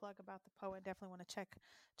saw the plug about the poet. Definitely want to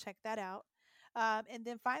check that out. And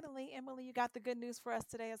then finally, Emily, you got the good news for us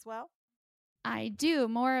today as well. I do.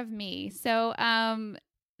 More of me. So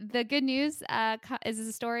the good news is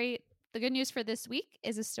a story. The good news for this week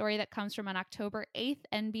is a story that comes from an October 8th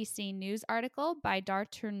NBC News article by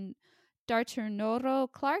D'Arturnoro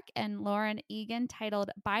Clark and Lauren Egan titled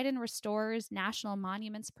Biden Restores National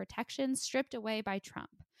Monuments Protection Stripped Away by Trump.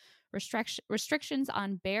 Restrictions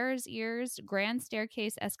on Bears Ears, Grand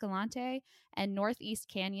Staircase Escalante, and Northeast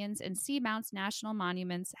Canyons and Seamounts national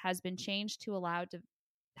monuments had been changed to allow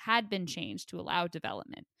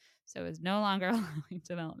development. So is no longer allowing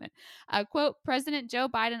development. Quote, President Joe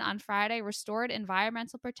Biden on Friday restored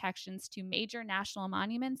environmental protections to major national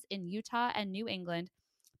monuments in Utah and New England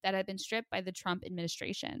that had been stripped by the Trump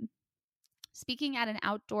administration. Speaking at an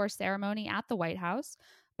outdoor ceremony at the White House,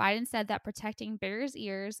 Biden said that protecting Bears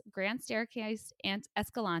Ears, Grand Staircase and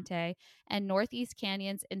Escalante, and Northeast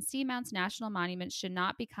Canyons and Seamounts national monuments should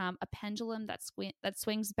not become a pendulum that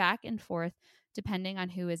swings back and forth depending on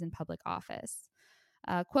who is in public office.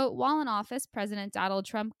 Quote, while in office, President Donald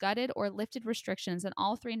Trump gutted or lifted restrictions on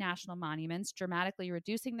all three national monuments, dramatically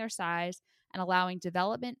reducing their size and allowing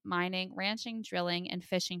development, mining, ranching, drilling, and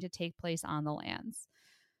fishing to take place on the lands.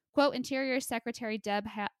 Quote, Interior Secretary Deb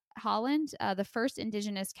Haaland, the first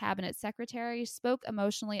Indigenous cabinet secretary, spoke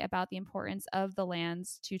emotionally about the importance of the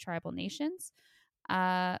lands to tribal nations.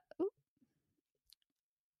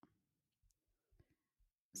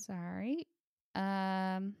 Sorry.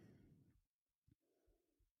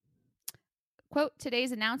 Quote,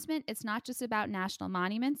 today's announcement, it's not just about national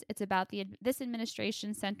monuments. It's about this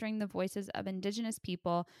administration centering the voices of Indigenous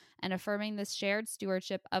people and affirming this shared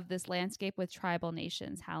stewardship of this landscape with tribal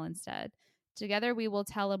nations, Haaland said. Together, we will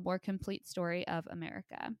tell a more complete story of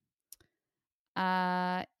America.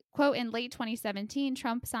 Quote, in late 2017,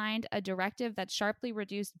 Trump signed a directive that sharply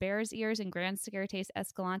reduced Bears Ears and Grand Staircase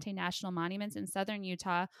Escalante national monuments in southern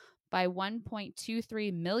Utah by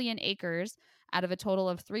 1.23 million acres out of a total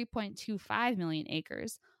of 3.25 million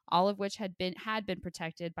acres, all of which had been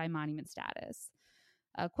protected by monument status.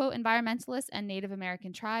 Quote, environmentalists and Native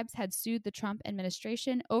American tribes had sued the Trump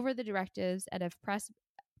administration over the directives and have pressed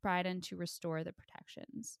Biden to restore the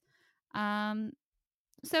protections.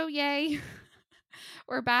 So yay.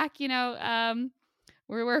 We're back, we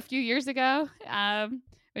were a few years ago,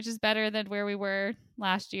 which is better than where we were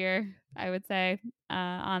last year, I would say,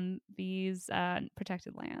 on these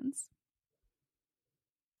protected lands.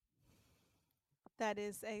 That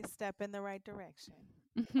is a step in the right direction.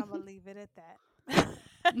 I'm going to leave it at that.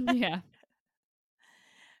 Yeah.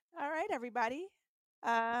 All right, everybody.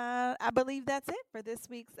 I believe that's it for this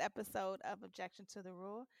week's episode of Objection to the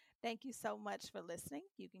Rule. Thank you so much for listening.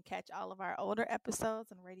 You can catch all of our older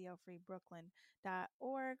episodes on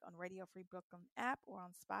RadioFreeBrooklyn.org, on Radio Free Brooklyn app, or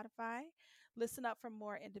on Spotify. Listen up for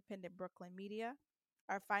more independent Brooklyn media.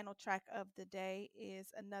 Our final track of the day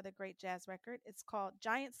is another great jazz record. It's called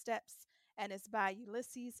Giant Steps, and it's by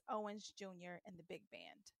Ulysses Owens Jr. and the Big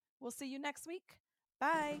Band. We'll see you next week.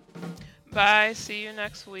 Bye. Bye. See you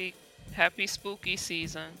next week. Happy spooky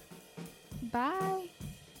season. Bye.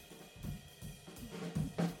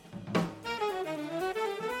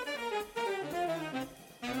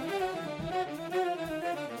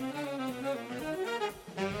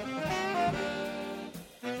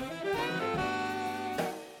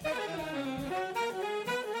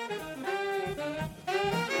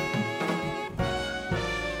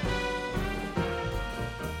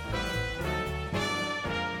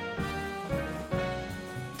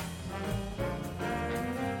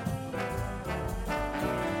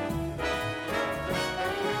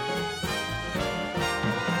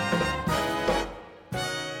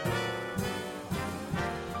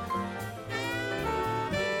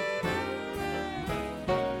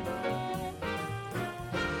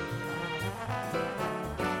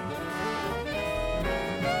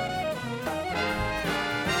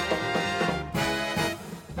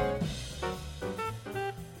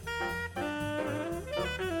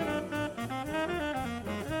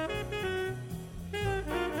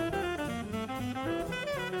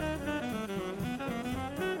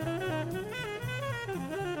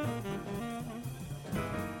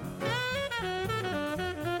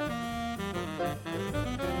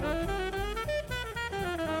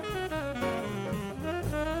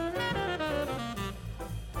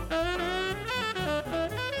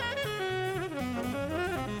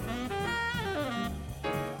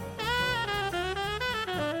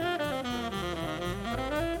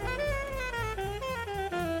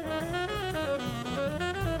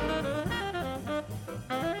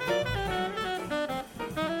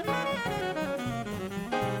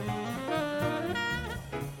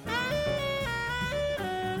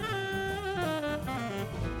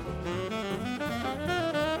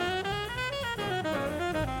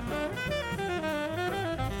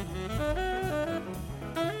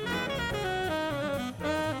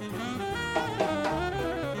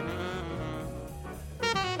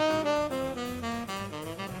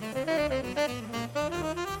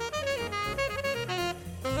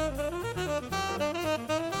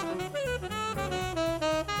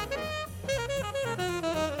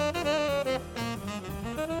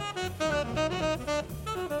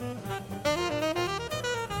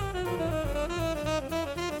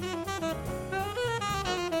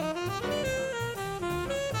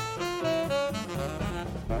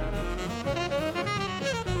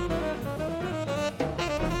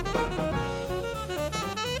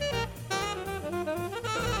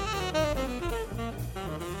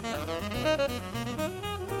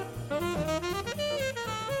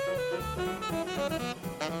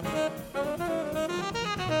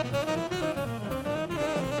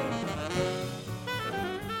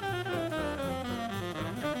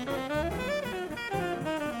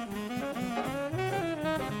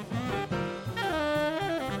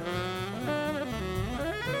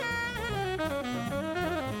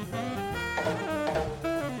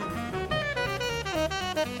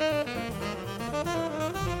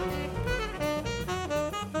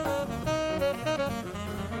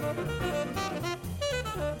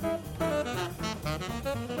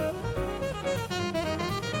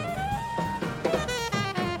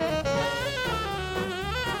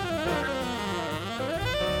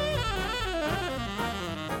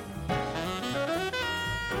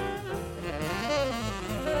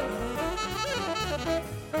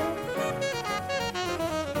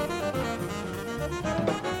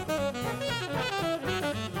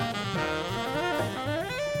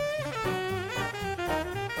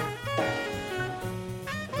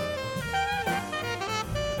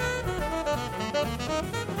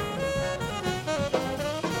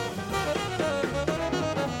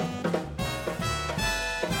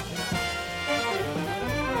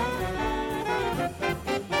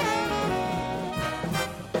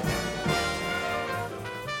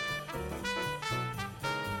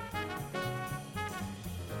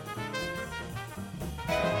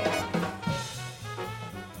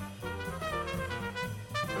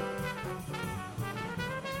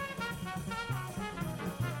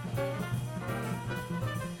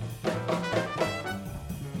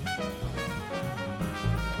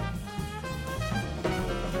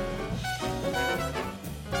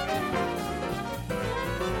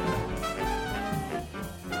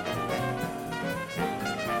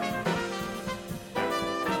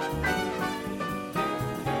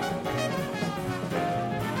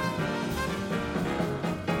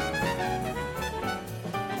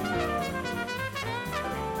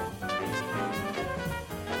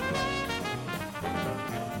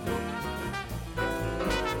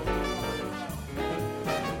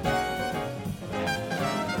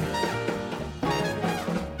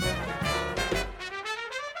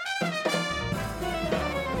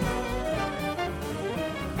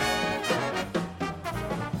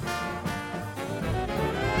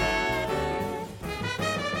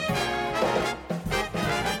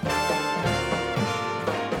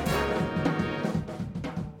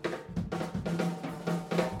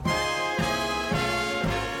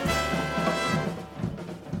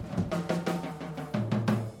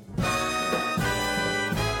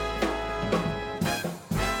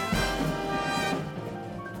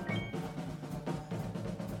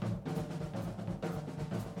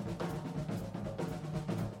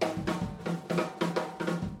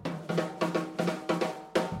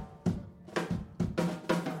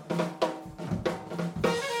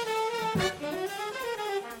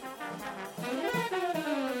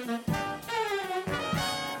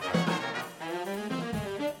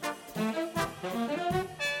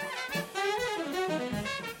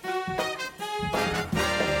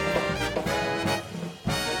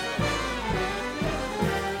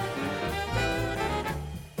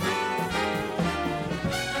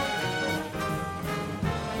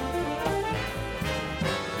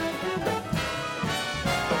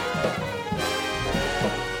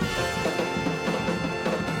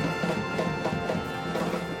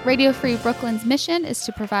 Radio Free Brooklyn's mission is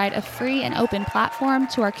to provide a free and open platform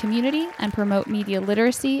to our community and promote media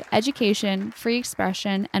literacy, education, free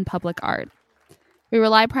expression, and public art. We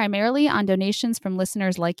rely primarily on donations from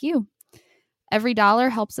listeners like you. Every dollar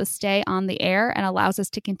helps us stay on the air and allows us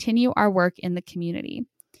to continue our work in the community.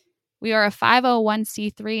 We are a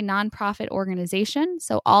 501c3 nonprofit organization,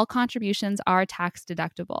 so all contributions are tax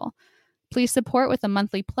deductible. Please support with a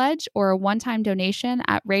monthly pledge or a one-time donation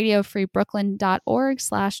at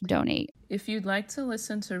radiofreebrooklyn.org/donate. If you'd like to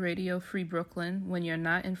listen to Radio Free Brooklyn when you're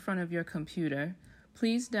not in front of your computer,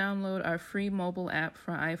 please download our free mobile app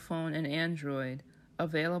for iPhone and Android,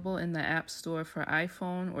 available in the App Store for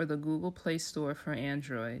iPhone or the Google Play Store for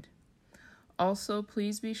Android. Also,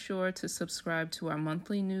 please be sure to subscribe to our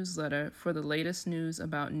monthly newsletter for the latest news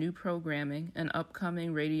about new programming and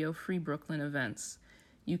upcoming Radio Free Brooklyn events.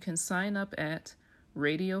 You can sign up at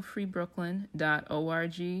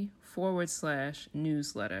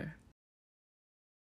radiofreebrooklyn.org/newsletter.